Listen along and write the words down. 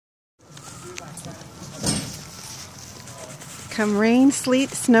Come rain, sleet,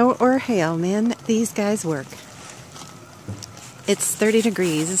 snow, or hail, man, these guys work. It's 30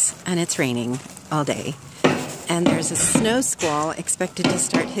 degrees and it's raining all day. And there's a snow squall expected to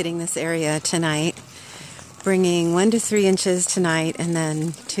start hitting this area tonight, bringing 1 to 3 inches tonight and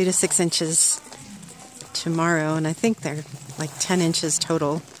then 2 to 6 inches tomorrow. And I think they're like 10 inches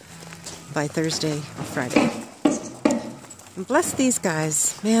total by Thursday or Friday. And bless these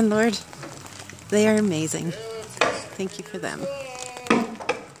guys. Man, Lord, they are amazing. Thank you for them.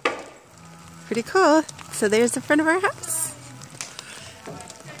 Pretty cool. So there's the front of our house.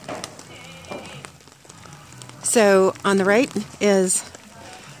 So on the right is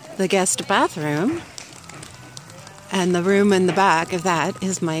the guest bathroom. And the room in the back of that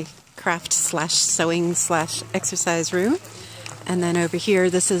is my craft slash sewing slash exercise room. And then over here,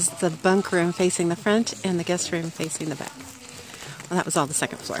 this is the bunk room facing the front and the guest room facing the back. Well, that was all the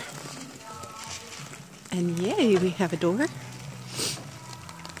second floor. And yay, we have a door.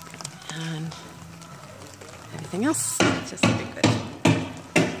 And everything else just looking good.